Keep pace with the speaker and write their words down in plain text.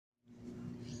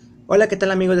Hola, ¿qué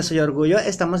tal amigos de Soy Orgullo?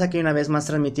 Estamos aquí una vez más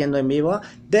transmitiendo en vivo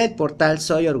del portal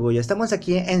Soy Orgullo. Estamos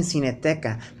aquí en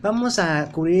Cineteca. Vamos a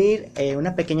cubrir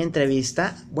una pequeña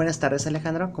entrevista. Buenas tardes,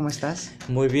 Alejandro, ¿cómo estás?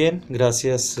 Muy bien,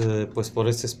 gracias pues por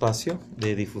este espacio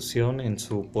de difusión en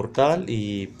su portal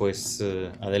y pues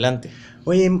adelante.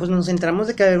 Oye, pues nos centramos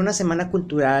de que va a haber una semana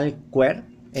cultural queer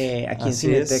aquí en Así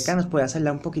Cineteca. es. ¿Nos puedes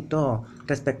hablar un poquito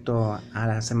respecto a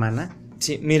la semana?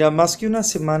 Sí, mira, más que una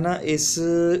semana es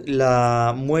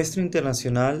la muestra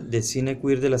internacional de cine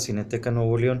queer de la Cineteca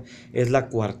Nuevo León, es la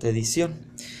cuarta edición.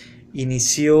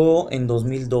 Inició en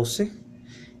 2012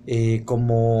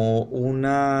 como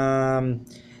una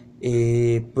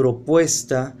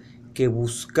propuesta que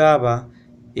buscaba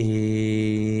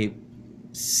eh,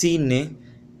 cine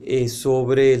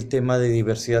sobre el tema de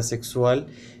diversidad sexual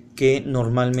que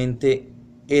normalmente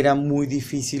era muy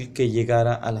difícil que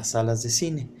llegara a las salas de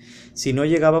cine. Si no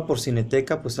llegaba por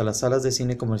Cineteca, pues a las salas de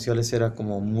cine comerciales era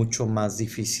como mucho más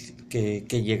difícil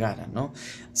que llegara, ¿no?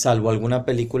 Salvo alguna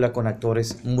película con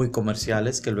actores muy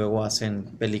comerciales que luego hacen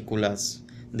películas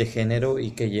de género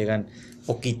y que llegan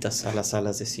poquitas a las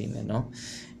salas de cine, ¿no?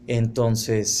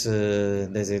 Entonces,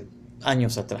 desde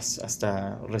años atrás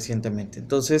hasta recientemente.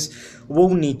 Entonces, hubo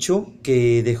un nicho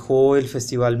que dejó el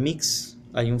Festival Mix.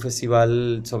 Hay un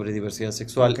festival sobre diversidad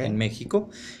sexual Ok. en México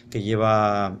que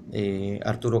lleva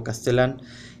Arturo Castelán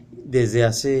desde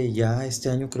hace ya este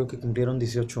año creo que cumplieron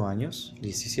 18 años,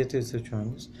 17, 18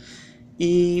 años.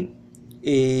 Y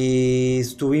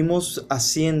estuvimos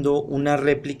haciendo una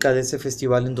réplica de ese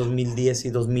festival en 2010 y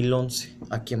 2011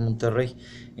 aquí en Monterrey,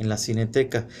 en la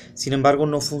Cineteca. Sin embargo,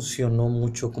 no funcionó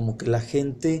mucho, como que la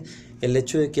gente, el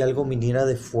hecho de que algo viniera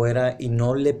de fuera y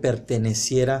no le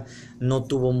perteneciera, no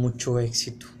tuvo mucho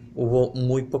éxito. Hubo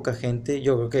muy poca gente,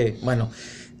 yo creo que, bueno,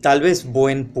 tal vez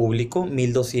buen público,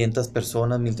 1200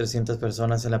 personas, 1300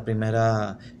 personas en la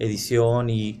primera edición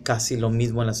y casi lo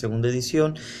mismo en la segunda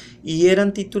edición. Y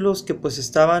eran títulos que pues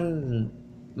estaban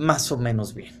más o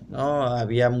menos bien, ¿no?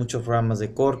 Había muchos programas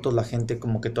de cortos, la gente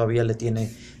como que todavía le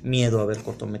tiene miedo a ver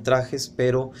cortometrajes,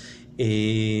 pero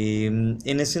en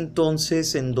ese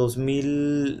entonces, en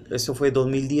 2000, eso fue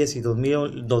 2010 y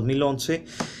 2011,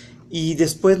 y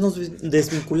después nos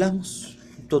desvinculamos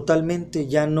totalmente,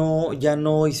 ya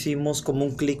no hicimos como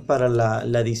un clic para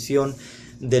la edición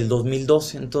del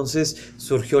 2012. Entonces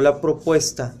surgió la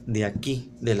propuesta de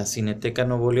aquí, de la Cineteca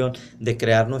Nuevo León, de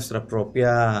crear nuestra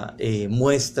propia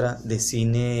muestra de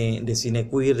cine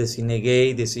queer, de cine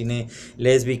gay, de cine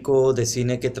lésbico, de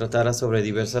cine que tratara sobre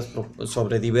diversas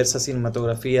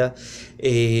cinematografías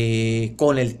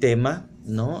con el tema,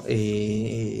 ¿no?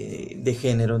 De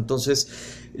género. Entonces,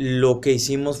 lo que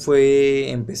hicimos fue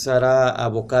empezar a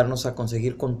abocarnos a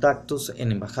conseguir contactos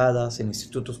en embajadas, en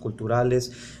institutos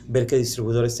culturales, ver qué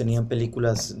distribuidores tenían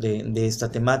películas de esta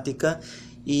temática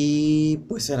y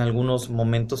pues en algunos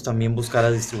momentos también buscar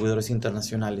a distribuidores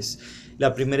internacionales.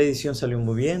 La primera edición salió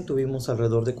muy bien, tuvimos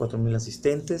alrededor de 4000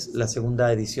 asistentes, la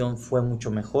segunda edición fue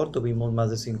mucho mejor, tuvimos más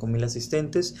de 5000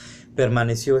 asistentes,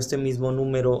 permaneció este mismo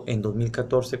número en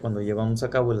 2014 cuando llevamos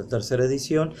a cabo la tercera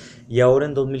edición y ahora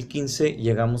en 2015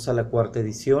 llegamos a la cuarta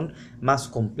edición más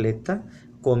completa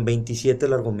con 27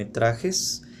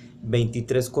 largometrajes,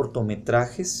 23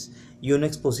 cortometrajes y una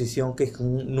exposición que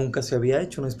nunca se había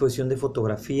hecho, una exposición de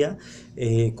fotografía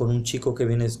con un chico que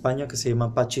viene de España que se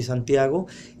llama Pachi Santiago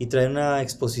y trae una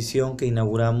exposición que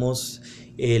inauguramos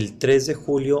el 3 de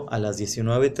julio a las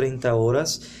 19:30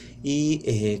 horas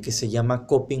y que se llama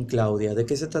Coping Claudia. ¿De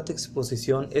qué se trata esta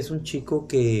exposición? Es un chico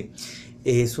que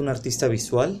es un artista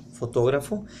visual,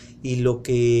 fotógrafo, y lo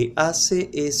que hace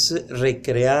es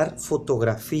recrear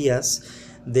fotografías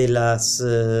de las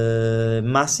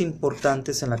más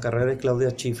importantes en la carrera de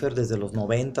Claudia Schiffer desde los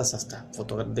 90 hasta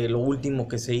de lo último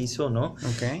que se hizo, ¿no?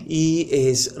 Ok. Y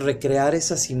es recrear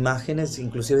esas imágenes,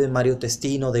 inclusive de Mario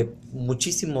Testino, de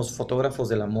muchísimos fotógrafos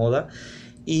de la moda.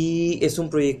 Y es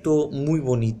un proyecto muy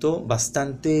bonito,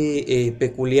 bastante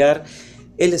peculiar.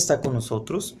 Él está con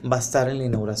nosotros, va a estar en la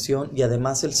inauguración y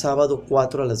además el sábado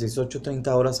 4 a las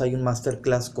 18:30 horas hay un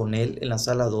masterclass con él en la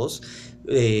sala 2.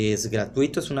 Es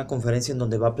gratuito, es una conferencia en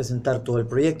donde va a presentar todo el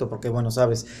proyecto, porque bueno,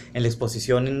 sabes, en la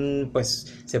exposición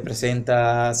pues se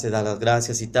presenta, se da las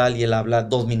gracias y tal, y él habla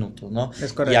 2 minutos, ¿no?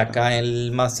 Es Y correcto. acá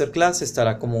el masterclass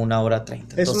estará como 1 hora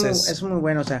 30. Es Entonces, muy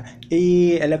bueno, o sea,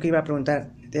 y es lo que iba a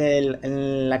preguntar.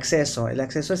 el acceso. El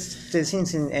acceso es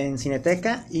en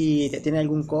Cineteca y tiene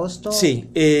algún costo. Sí,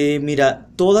 mira,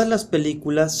 todas las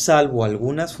películas, salvo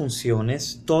algunas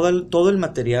funciones, todo el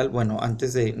material, bueno,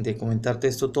 antes de comentarte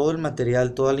esto, todo el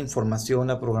material, toda la información,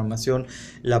 la programación,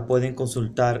 la pueden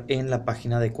consultar en la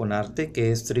página de Conarte,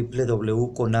 que es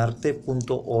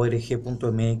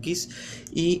www.conarte.org.mx,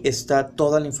 y está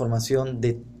toda la información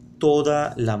de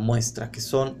toda la muestra, que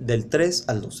son del 3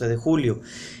 al 12 de julio.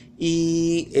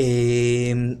 Y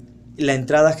la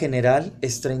entrada general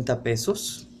es 30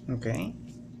 pesos. Ok.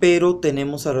 Pero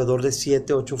tenemos alrededor de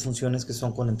 7, 8 funciones que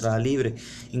son con entrada libre.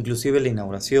 Inclusive la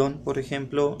inauguración, por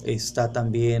ejemplo, está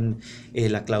también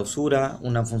la clausura,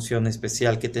 una función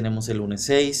especial que tenemos el lunes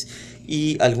 6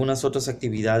 y algunas otras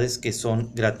actividades que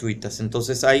son gratuitas.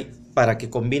 Entonces hay para que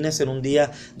combines en un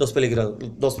día dos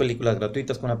películas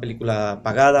gratuitas con una película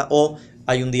pagada, o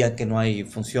hay un día que no hay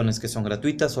funciones que son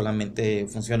gratuitas, solamente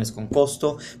funciones con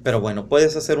costo, pero bueno,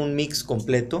 puedes hacer un mix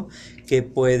completo que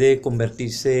puede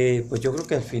convertirse, pues yo creo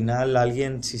que al final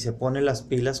alguien, si se pone las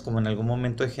pilas, como en algún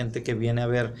momento hay gente que viene a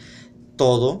ver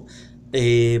todo,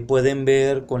 pueden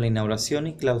ver con la inauguración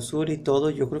y clausura y todo,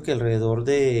 yo creo que alrededor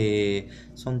de,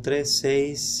 son 3,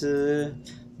 6,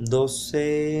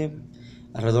 12,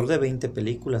 alrededor de 20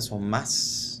 películas o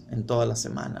más en toda la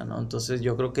semana, ¿no? Entonces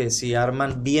yo creo que si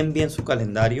arman bien su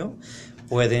calendario,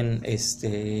 pueden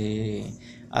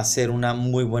hacer una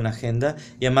muy buena agenda,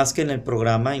 y además que en el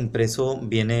programa impreso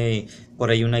viene por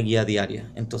ahí una guía diaria,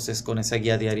 entonces con esa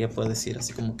guía diaria puedes ir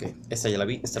así como que esta ya la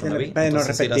vi, esta no la vi, Para no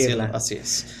entonces ir repetirla. haciendo, así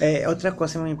es. Otra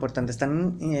cosa muy importante,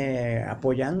 están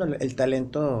apoyando el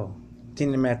talento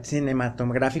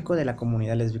cinematográfico de la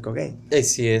comunidad lésbico gay.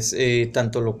 Así es,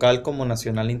 tanto local como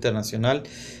nacional e internacional.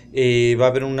 Va a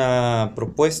haber una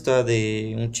propuesta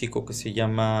de un chico que se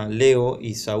llama Leo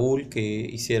y Saúl, que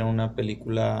hicieron una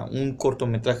película, un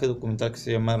cortometraje documental que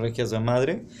se llama Regias de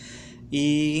Madre.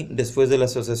 Y después de la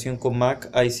asociación COMAC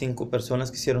hay 5 personas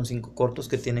que hicieron 5 cortos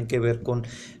que tienen que ver con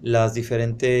las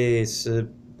diferentes,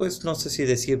 pues no sé si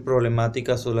decir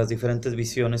problemáticas, o las diferentes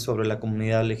visiones sobre la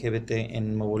comunidad LGBT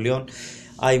en Nuevo León.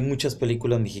 Hay muchas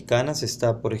películas mexicanas,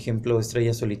 está por ejemplo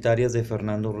Estrellas Solitarias de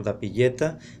Fernando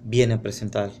Rodapilleta, viene a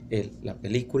presentar la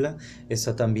película.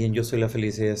 Está también Yo Soy la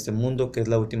Felicidad de este Mundo, que es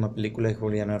la última película de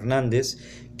Julián Hernández,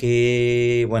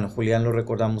 que bueno, Julián lo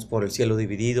recordamos por El Cielo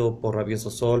Dividido, por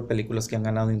Rabioso Sol, películas que han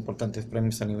ganado importantes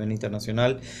premios a nivel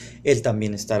internacional. Él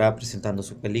también estará presentando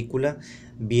su película.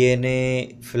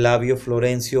 Viene Flavio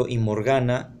Florencio y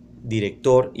Morgana,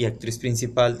 director y actriz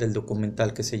principal del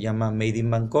documental que se llama Made in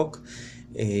Bangkok.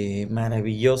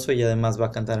 Maravilloso, y además va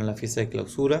a cantar en la fiesta de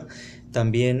clausura.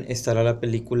 También estará la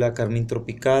película Carmín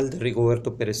Tropical de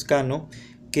Rigoberto Perezcano,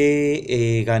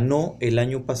 que ganó el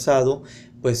año pasado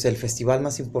pues el festival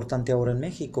más importante ahora en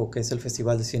México, que es el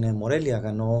Festival de Cine de Morelia.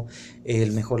 Ganó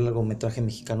el mejor largometraje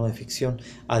mexicano de ficción,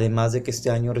 además de que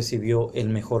este año recibió el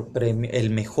mejor premio, el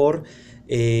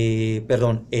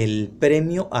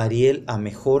premio Ariel a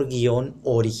mejor guión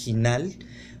original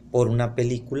por una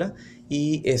película.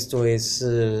 Y esto es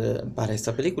para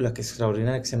esta película que es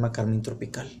extraordinaria, que se llama Carmín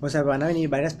Tropical. O sea, van a venir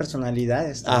varias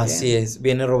personalidades también. Así es,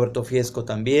 viene Roberto Fiesco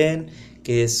también,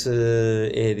 que es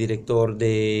director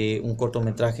de un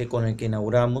cortometraje con el que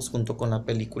inauguramos, junto con la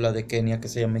película de Kenia que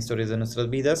se llama Historias de Nuestras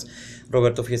Vidas.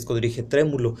 Roberto Fiesco dirige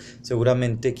Trémulo.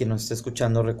 Seguramente quien nos está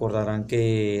escuchando recordarán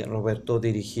que Roberto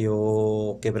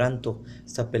dirigió Quebranto,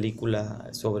 esta película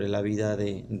sobre la vida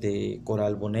de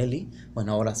Coral Bonelli,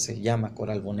 bueno, ahora se llama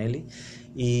Coral Bonelli,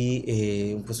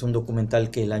 y pues un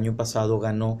documental que el año pasado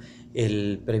ganó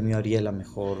el premio Ariel a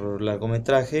mejor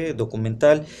largometraje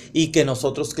documental, y que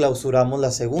nosotros clausuramos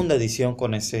la segunda edición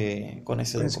con ese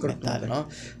documental, ¿no?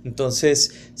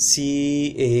 Entonces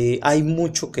sí, hay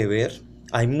mucho que ver,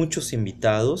 hay muchos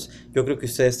invitados. Yo creo que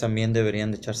ustedes también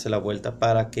deberían de echarse la vuelta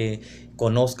para que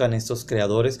conozcan estos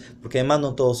creadores, porque además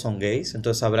no todos son gays,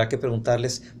 entonces habrá que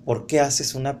preguntarles por qué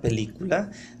haces una película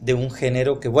de un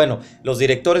género que, bueno, los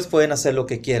directores pueden hacer lo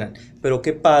que quieran, pero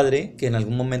qué padre que en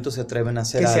algún momento se atreven a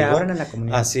hacer que algo. se abran a la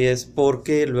comunidad. Así es,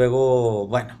 porque luego,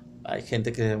 bueno, hay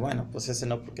gente que, bueno, pues ese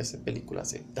no, porque hace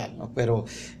películas y tal, ¿no? Pero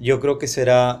yo creo que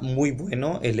será muy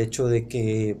bueno el hecho de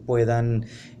que puedan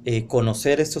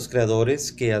conocer estos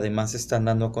creadores, que además están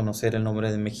dando a conocer el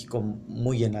nombre de México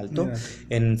muy en alto,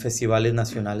 en festivales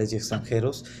nacionales y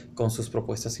extranjeros, con sus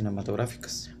propuestas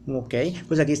cinematográficas. Ok,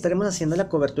 pues aquí estaremos haciendo la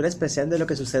cobertura especial de lo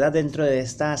que suceda dentro de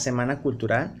esta Semana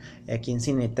Cultural aquí en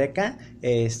Cineteca,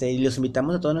 y los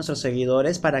invitamos a todos nuestros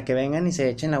seguidores para que vengan y se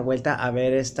echen la vuelta a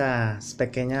ver estas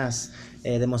pequeñas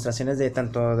demostraciones de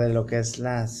tanto de lo que es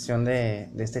la sesión de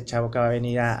este chavo que va a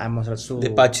venir a mostrar su... De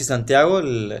Pachi Santiago,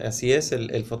 así es,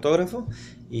 el fotógrafo.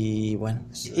 Y bueno,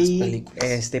 pues las Y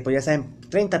películas. pues ya saben,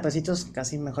 30 pesitos,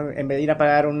 casi mejor, en vez de ir a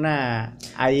pagar Una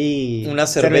cerveza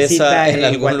cervecita en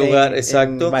algún lugar, en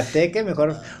exacto. Bateque,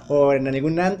 mejor, o en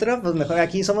ningún antro, pues mejor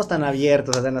aquí somos tan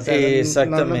abiertos, o sea, no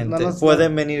Exactamente. nos...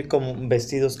 Pueden venir como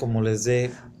vestidos como les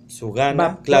dé su gana.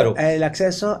 Va, Claro, el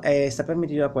acceso está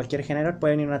permitido a cualquier género,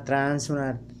 puede venir una trans,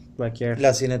 cualquier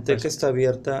la Cineteca persona. está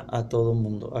abierta a todo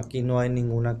mundo. Aquí no hay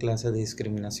ninguna clase de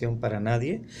discriminación para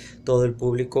nadie. Todo el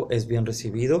público es bien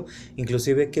recibido.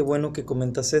 Inclusive, qué bueno que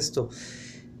comentas esto.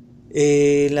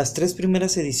 En las tres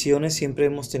primeras ediciones siempre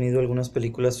hemos tenido algunas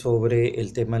películas sobre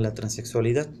el tema de la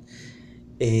transexualidad.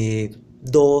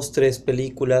 Dos, tres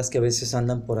películas que a veces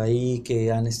andan por ahí,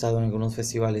 que han estado en algunos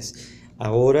festivales.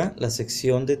 Ahora la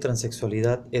sección de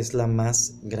transexualidad es la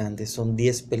más grande, son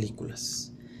 10 películas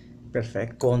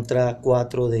Perfecto. contra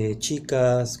 4 de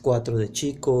chicas, 4 de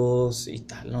chicos y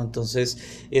tal, ¿no? Entonces,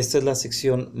 esta es la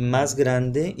sección más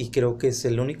grande y creo que es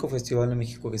el único festival en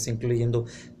México que está incluyendo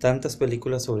tantas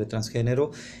películas sobre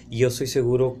transgénero y yo soy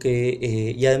seguro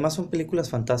que, y además son películas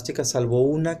fantásticas, salvo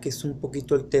una que es un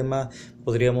poquito el tema,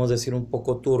 podríamos decir un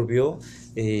poco turbio,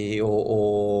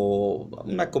 o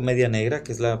una comedia negra,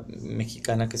 que es la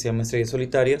mexicana que se llama Estrellas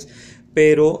Solitarias,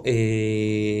 pero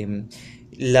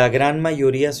la gran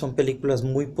mayoría son películas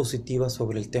muy positivas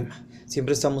sobre el tema.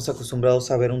 Siempre estamos acostumbrados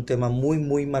a ver un tema muy,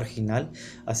 muy marginal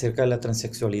acerca de la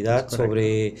transexualidad,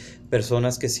 sobre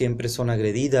personas que siempre son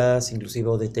agredidas, inclusive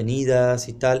o detenidas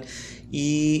y tal.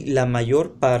 Y la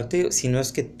mayor parte, si no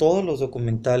es que todos los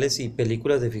documentales y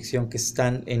películas de ficción que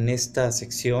están en esta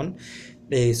sección,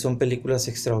 son películas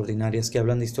extraordinarias que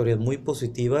hablan de historias muy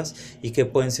positivas y que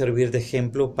pueden servir de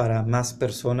ejemplo para más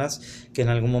personas que en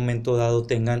algún momento dado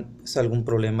tengan pues, algún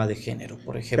problema de género,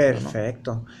 por ejemplo, ¿no?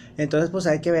 Perfecto. Entonces, pues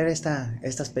hay que ver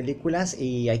estas películas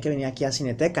y hay que venir aquí a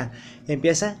Cineteca.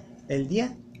 Empieza el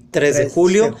día 3 de 3 de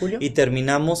julio julio. y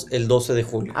terminamos el 12 de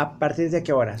julio. ¿A partir de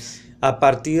qué horas? A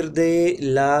partir de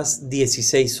las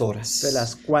 16 horas. De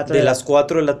las 4 De las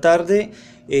 4 de la tarde.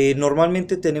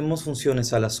 Normalmente tenemos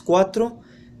funciones a las 4,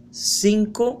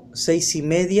 5, 6 y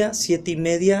media, 7 y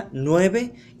media,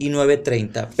 9 y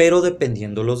 9:30, pero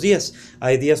dependiendo los días.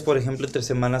 Hay días, por ejemplo, entre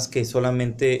semanas que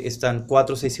solamente están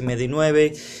 4, 6 y media y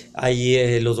 9.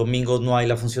 Ahí los domingos no hay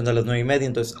la función de las 9 y media,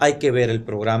 entonces hay que ver el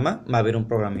programa. Va a haber un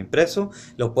programa impreso,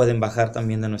 lo pueden bajar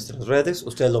también de nuestras redes,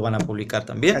 ustedes lo van a publicar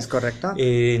también. ¿Es correcto?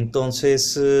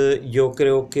 Entonces, yo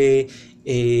creo que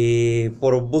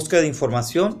por búsqueda de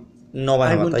información no van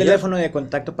a ¿Algún batallar. teléfono de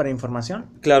contacto para información?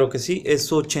 Claro que sí, es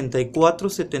 84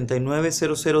 79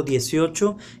 00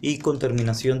 18 y con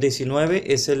terminación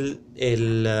 19 es el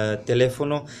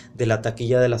teléfono de la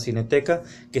taquilla de la Cineteca,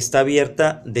 que está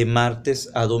abierta de martes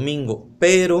a domingo,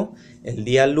 pero el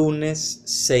día lunes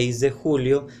 6 de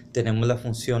julio tenemos la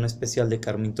función especial de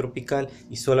Carmín Tropical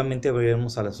y solamente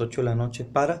abriremos a las 8 de la noche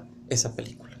para esa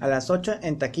película. A las 8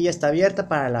 en taquilla está abierta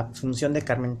para la función de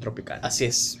Carmen Tropical. Así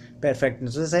es. Perfecto,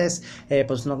 entonces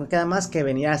pues no queda más que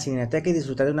venir a Cineteca y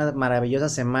disfrutar de una maravillosa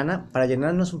semana para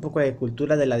llenarnos un poco de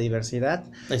cultura de la diversidad.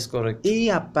 Es correcto. Y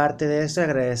aparte de eso,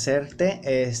 agradecerte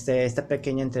esta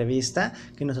pequeña entrevista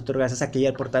que nos otorgaste aquí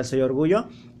al portal Soy Orgullo.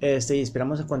 Y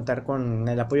esperamos a contar con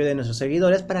el apoyo de nuestros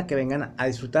seguidores para que vengan a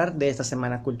disfrutar de esta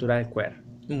Semana Cultural Queer.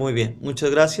 Muy bien,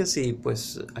 muchas gracias y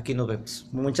pues aquí nos vemos.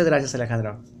 Muchas gracias,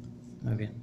 Alejandro. Muy bien.